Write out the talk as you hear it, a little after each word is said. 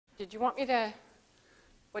Did you want me to...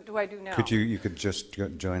 What do I do now? You could just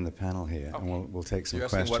join the panel here, okay. and we'll take some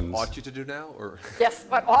questions. questions. What ought you to do now, or? Yes,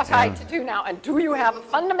 what ought I to do now? And do you have a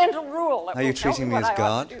fundamental rule that Are you will tell treating me me what as I ought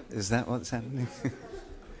God? to do? Is that what's happening?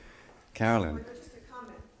 Carolyn. Just a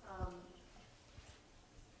comment.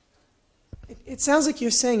 It sounds like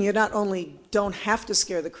you're saying you not only don't have to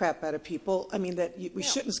scare the crap out of people, I mean that we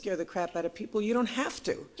shouldn't scare the crap out of people, you don't have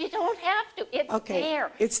to. You don't have to. It's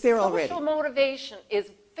there. It's there already. Social motivation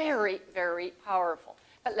is very, very powerful.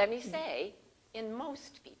 But let me say, in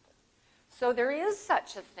most people. So there is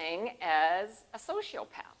such a thing as a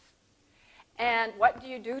sociopath. And what do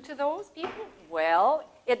you do to those people? Well,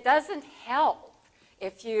 it doesn't help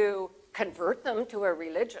if you convert them to a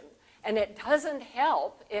religion. And it doesn't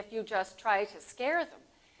help if you just try to scare them.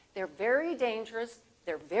 They're very dangerous,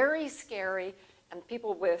 they're very scary, and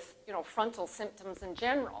people with, frontal symptoms in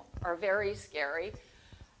general are very scary.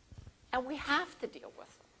 And we have to deal with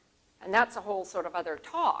them. And that's a whole sort of other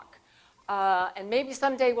talk. And maybe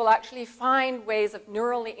someday we'll actually find ways of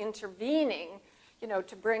neurally intervening,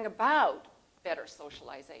 to bring about better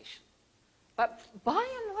socialization. But by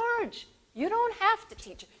and large, you don't have to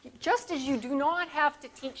teach. Just as you do not have to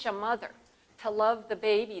teach a mother to love the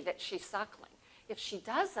baby that she's suckling. If she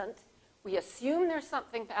doesn't, we assume there's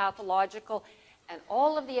something pathological, and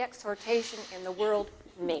all of the exhortation in the world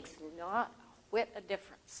makes not a whit of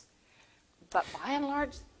difference. But by and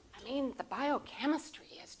large, the biochemistry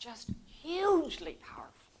is just hugely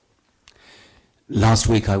powerful. Last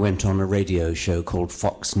week I went on a radio show called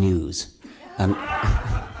Fox News, and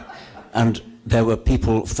there were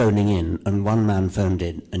people phoning in, and one man phoned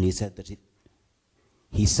in, and he said that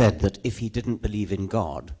if he didn't believe in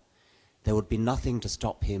God, there would be nothing to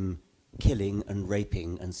stop him killing and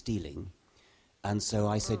raping and stealing. And so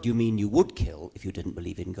I said, you mean you would kill if you didn't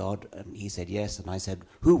believe in God? And he said, yes. And I said,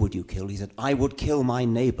 who would you kill? He said, I would kill my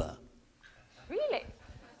neighbor. Really?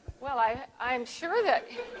 Well, I'm sure that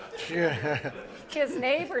his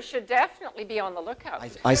neighbor should definitely be on the lookout.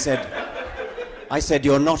 I said,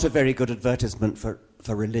 you're not a very good advertisement for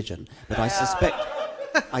religion, but I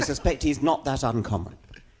suspect he's not that uncommon.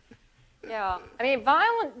 Yeah,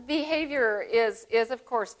 violent behavior is of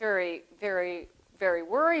course very, very, very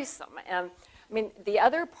worrisome. And the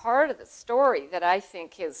other part of the story that I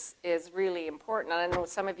think is really important, and I know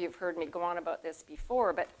some of you have heard me go on about this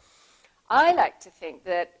before, but I like to think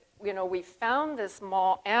that, we found this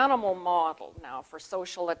animal model now for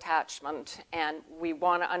social attachment, and we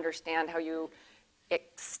want to understand how you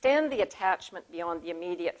extend the attachment beyond the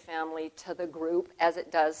immediate family to the group, as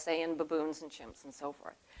it does, say, in baboons and chimps and so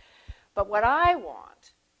forth. But what I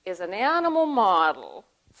want is an animal model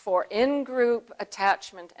for in-group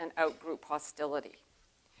attachment and out-group hostility,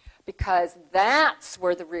 because that's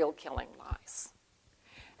where the real killing lies.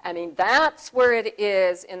 That's where it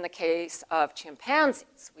is in the case of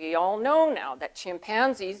chimpanzees. We all know now that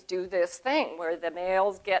chimpanzees do this thing where the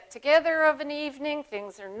males get together of an evening,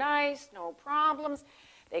 things are nice, no problems.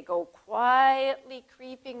 They go quietly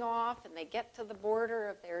creeping off, and they get to the border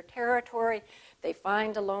of their territory. They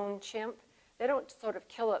find a lone chimp. They don't sort of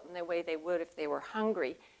kill it in the way they would if they were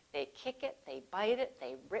hungry. They kick it, they bite it,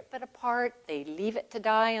 they rip it apart, they leave it to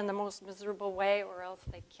die in the most miserable way, or else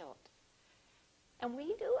they kill it. And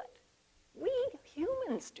we do it. We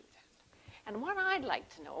humans do that. And what I'd like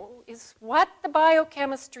to know is what the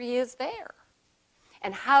biochemistry is there,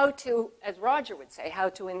 and how to, as Roger would say, how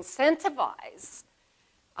to incentivize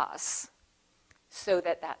us so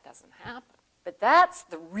that that doesn't happen. But that's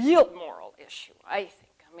the real moral issue, I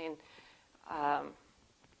think.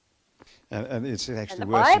 And it's actually and the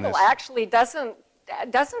worse than Bible this. actually doesn't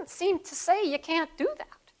seem to say you can't do that.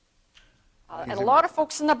 And a lot of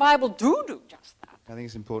folks in the Bible do just that. I think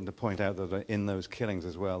it's important to point out that in those killings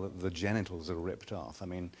as well, that the genitals are ripped off.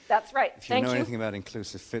 That's right. If you know anything about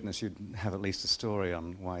inclusive fitness, you'd have at least a story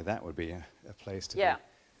on why that would be a place to be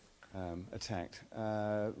attacked.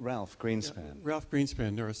 Ralph Greenspan. Yeah, Ralph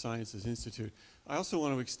Greenspan, Neurosciences Institute. I also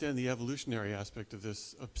want to extend the evolutionary aspect of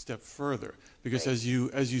this a step further, because as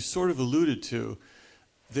you sort of alluded to,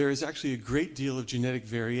 there is actually a great deal of genetic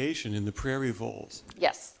variation in the prairie voles.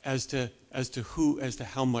 Yes. As to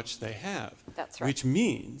how much they have. That's right. Which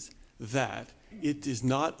means that it is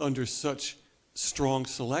not under such strong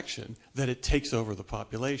selection that it takes over the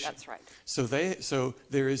population. That's right. So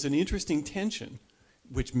there is an interesting tension,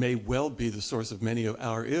 which may well be the source of many of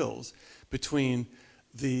our ills, between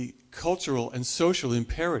the cultural and social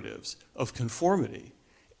imperatives of conformity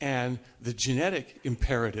and the genetic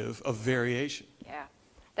imperative of variation. Yeah,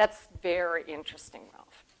 that's very interesting,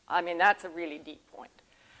 Ralph. That's a really deep point.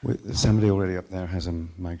 Somebody already up there has a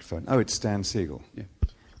microphone. Oh, it's Stan Siegel. Yeah.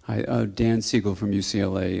 Hi, Dan Siegel from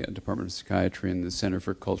UCLA Department of Psychiatry and the Center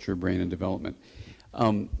for Culture, Brain, and Development.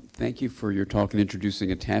 Thank you for your talk and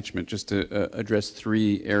introducing attachment. Just to address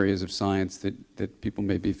 3 areas of science that people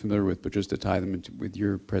may be familiar with, but just to tie them into, with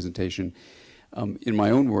your presentation. In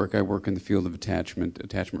my own work, I work in the field of attachment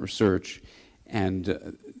research,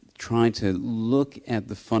 and trying to look at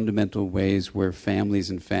the fundamental ways where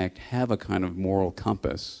families, in fact, have a kind of moral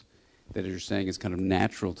compass that, as you're saying, is kind of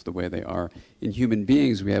natural to the way they are. In human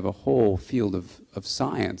beings, we have a whole field of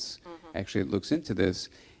science, actually, that looks into this.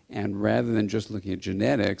 And rather than just looking at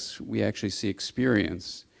genetics, we actually see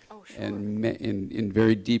experience, and in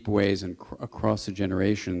very deep ways and across the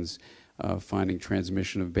generations, finding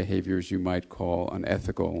transmission of behaviors you might call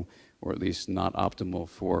unethical, or at least not optimal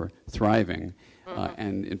for thriving.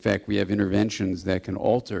 And in fact, we have interventions that can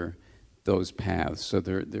alter those paths. So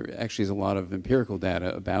there actually is a lot of empirical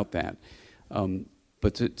data about that.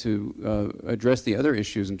 But to address the other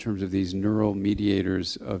issues in terms of these neural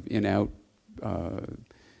mediators of in-out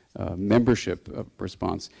membership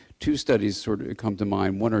response, 2 studies sort of come to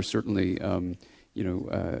mind. One are certainly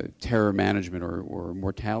terror management or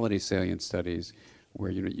mortality salient studies,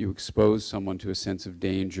 where you expose someone to a sense of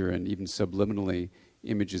danger and even subliminally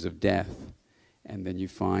images of death, and then you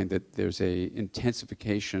find that there's a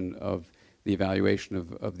intensification of the evaluation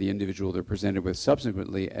of the individual they're presented with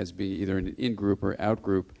subsequently as being either an in-group or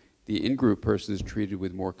out-group. The in-group person is treated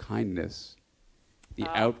with more kindness. The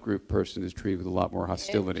out-group person is treated with a lot more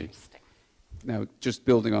hostility. Now, just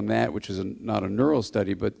building on that, which is not a neural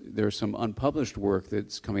study, but there's some unpublished work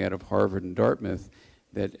that's coming out of Harvard and Dartmouth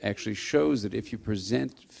that actually shows that if you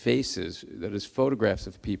present faces, that is photographs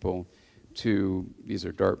of people to, these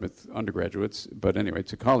are Dartmouth undergraduates, but anyway,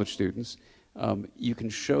 to college students, you can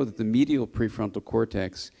show that the medial prefrontal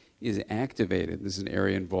cortex is activated. This is an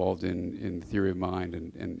area involved in theory of mind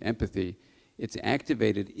and empathy. It's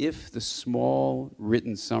activated if the small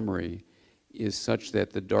written summary is such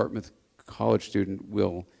that the Dartmouth college student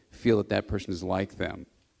will feel that that person is like them.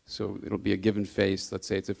 So it'll be a given face. Let's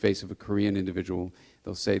say it's a face of a Korean individual.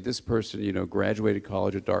 They'll say, this person, graduated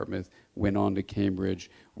college at Dartmouth, went on to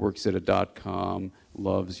Cambridge, works at a .com,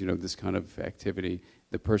 loves, this kind of activity.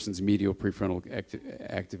 The person's medial prefrontal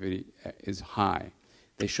activity is high.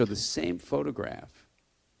 They show the same photograph,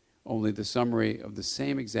 only the summary of the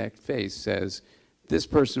same exact face says, this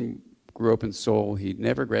person grew up in Seoul, he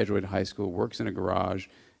never graduated high school, works in a garage,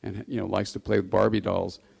 and likes to play with Barbie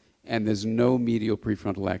dolls, and there's no medial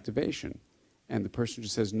prefrontal activation. And the person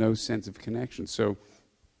just has no sense of connection. So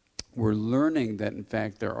we're learning that, in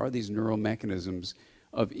fact, there are these neural mechanisms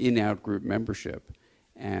of in-out group membership,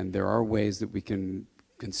 and there are ways that we can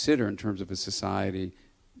consider in terms of a society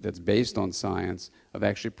that's based on science of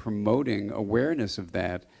actually promoting awareness of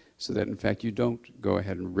that, so that, in fact, you don't go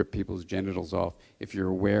ahead and rip people's genitals off if you're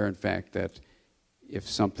aware, in fact, that if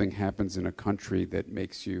something happens in a country that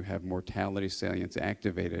makes you have mortality salience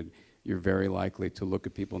activated, you're very likely to look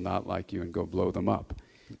at people not like you and go blow them up.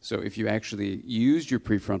 So if you actually used your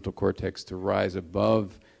prefrontal cortex to rise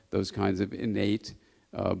above those kinds of innate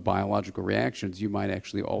biological reactions, you might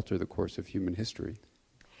actually alter the course of human history.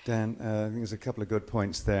 Dan, I think there's a couple of good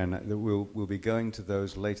points there, and we'll be going to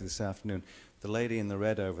those later this afternoon. The lady in the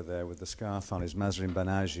red over there with the scarf on is Mazrin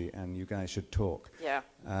Banaji, and you guys should talk. Yeah.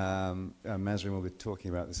 Mazrin will be talking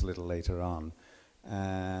about this a little later on.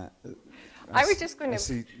 I was just going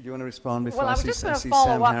to... Do you want to respond before I was just going to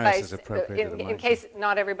follow up by, in case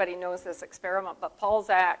not everybody knows this experiment, but Paul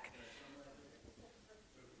Zak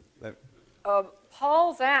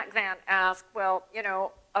then asked, well,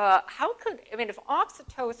 how could, if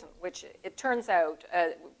oxytocin, which it turns out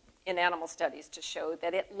in animal studies to show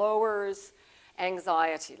that it lowers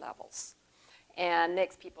anxiety levels and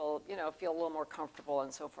makes people, feel a little more comfortable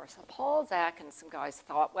and so forth. So Paul Zak and some guys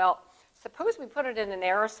thought, well, suppose we put it in an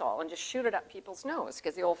aerosol and just shoot it up people's nose,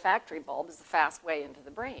 because the olfactory bulb is the fast way into the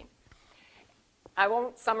brain. I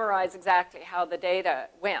won't summarize exactly how the data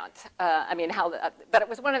went, but it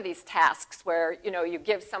was one of these tasks where, you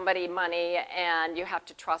give somebody money and you have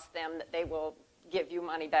to trust them that they will give you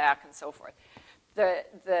money back and so forth.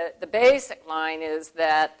 The basic line is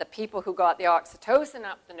that the people who got the oxytocin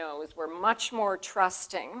up the nose were much more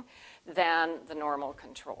trusting than the normal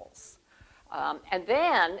controls. And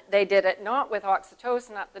then they did it not with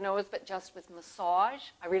oxytocin up the nose, but just with massage.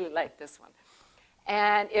 I really like this one.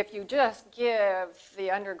 And if you just give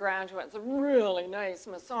the undergraduates a really nice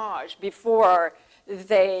massage before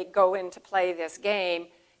they go in to play this game,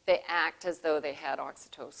 they act as though they had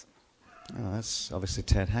oxytocin. Oh, that's obviously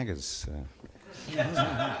Ted Haggard's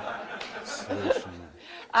solution.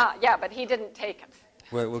 Yeah, but he didn't take it.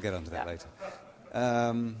 We'll get onto that later.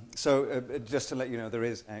 Just to let you know, there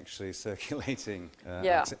is actually circulating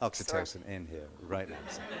oxytocin in here right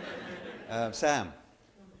now. Sam.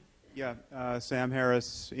 Yeah, Sam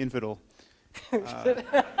Harris, infidel.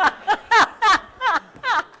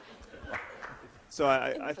 So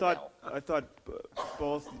I thought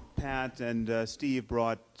both Pat and Steve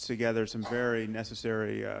brought together some very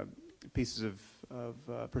necessary pieces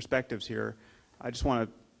of perspectives here. I just want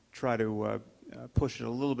to try to push it a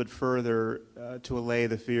little bit further to allay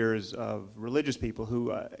the fears of religious people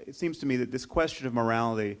who, it seems to me that this question of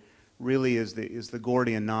morality really is the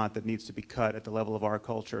Gordian knot that needs to be cut at the level of our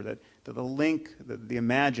culture, that the link, the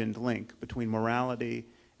imagined link between morality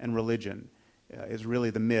and religion is really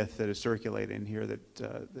the myth that is circulating here that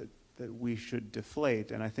we should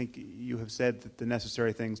deflate, and I think you have said that the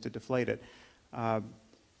necessary things to deflate it.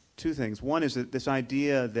 Two things. One is that this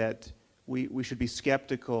idea that we should be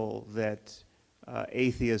skeptical that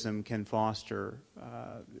atheism can foster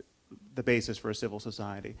the basis for a civil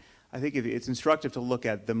society. I think it's instructive to look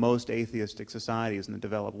at the most atheistic societies in the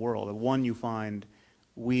developed world. The one you find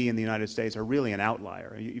we in the United States are really an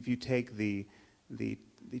outlier. If you take the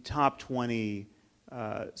top 20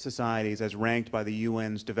 societies as ranked by the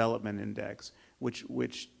UN's Development Index,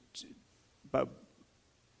 which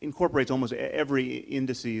incorporates almost every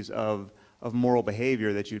indices of moral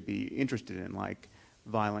behavior that you'd be interested in, like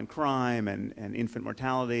violent crime and infant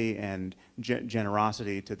mortality and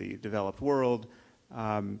generosity to the developed world,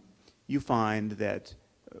 you find that,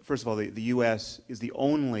 first of all, the U.S. is the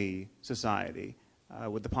only society,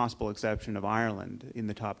 with the possible exception of Ireland in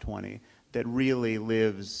the top 20, that really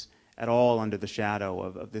lives at all under the shadow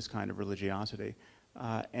of this kind of religiosity.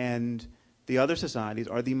 And the other societies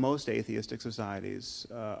are the most atheistic societies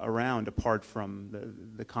around, apart from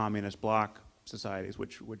the communist bloc societies,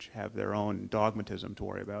 which have their own dogmatism to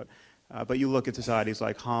worry about. But you look at societies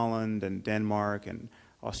like Holland and Denmark and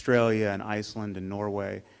Australia and Iceland and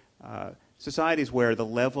Norway, societies where the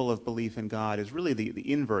level of belief in God is really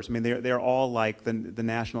the inverse. I mean, they're all like the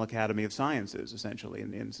National Academy of Sciences, essentially,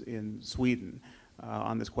 in Sweden,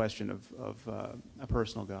 on this question of a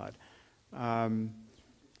personal God.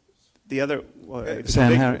 The other, well, if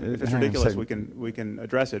it's ridiculous, we can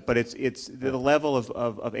address it. But it's the level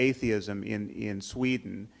of atheism in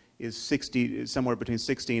Sweden is somewhere between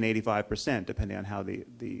 60 and 85%, depending on how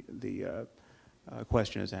the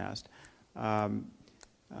question is asked.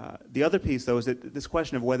 The other piece, though, is that this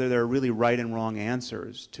question of whether there are really right and wrong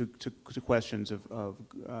answers to questions of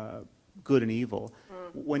good and evil.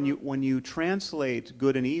 When you translate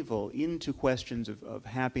good and evil into questions of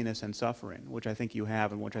happiness and suffering, which I think you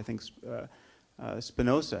have and which I think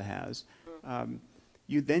Spinoza has,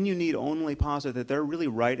 then you need only posit that there are really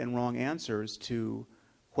right and wrong answers to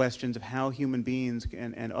questions of how human beings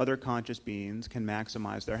and other conscious beings can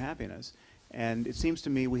maximize their happiness. And it seems to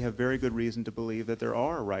me we have very good reason to believe that there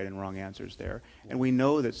are right and wrong answers there. And we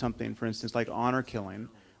know that something, for instance, like honor killing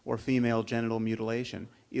or female genital mutilation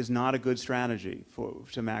is not a good strategy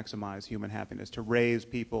to maximize human happiness, to raise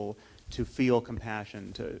people to feel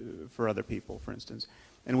compassion for other people, for instance.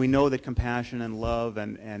 And we know that compassion and love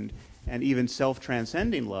and even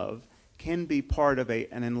self-transcending love can be part of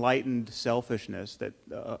an enlightened selfishness that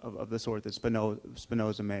of the sort that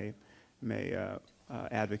Spinoza may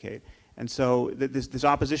advocate. And so this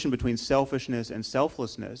opposition between selfishness and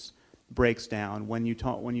selflessness breaks down when you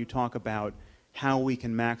talk about how we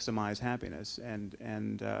can maximize happiness, and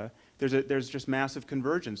there's just massive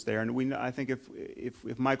convergence there. And I think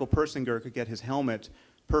if Michael Persinger could get his helmet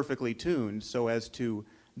perfectly tuned so as to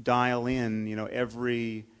dial in,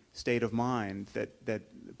 every state of mind that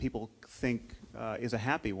people think is a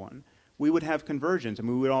happy one, we would have convergence. I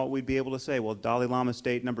mean, we'd be able to say, well, Dalai Lama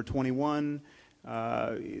state number 21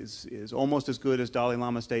 is almost as good as Dalai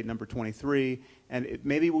Lama state number 23, and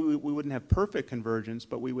maybe we wouldn't have perfect convergence,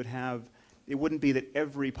 but we would have. It wouldn't be that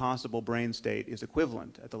every possible brain state is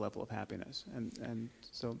equivalent at the level of happiness, and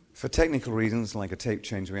so. For technical reasons, like a tape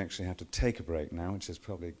change, we actually have to take a break now, which is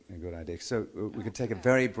probably a good idea. So we could take a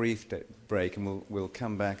very brief break, and we'll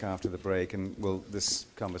come back after the break, and this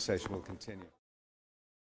conversation will continue.